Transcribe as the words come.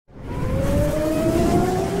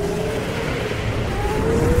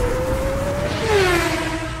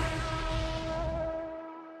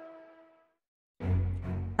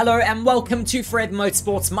Hello and welcome to Forever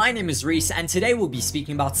Motorsports. My name is Reece and today we'll be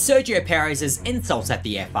speaking about Sergio Perez's insult at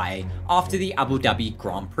the FIA after the Abu Dhabi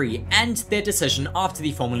Grand Prix and their decision after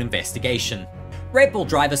the formal investigation. Red Bull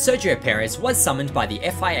driver Sergio Perez was summoned by the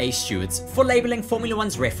FIA stewards for labelling Formula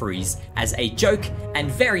One's referees as a joke and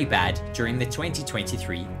very bad during the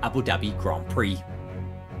 2023 Abu Dhabi Grand Prix.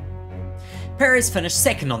 Perez finished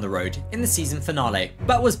second on the road in the season finale,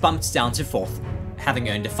 but was bumped down to fourth, having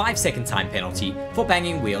earned a 5-second time penalty for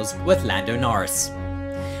banging wheels with Lando Norris.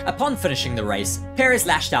 Upon finishing the race, Perez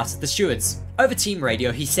lashed out at the stewards. Over team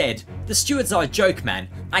radio he said, "The stewards are a joke, man.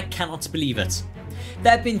 I cannot believe it.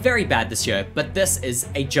 They have been very bad this year, but this is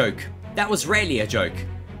a joke. That was really a joke."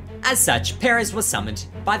 As such, Perez was summoned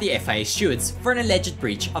by the FIA stewards for an alleged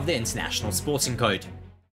breach of the International Sporting Code.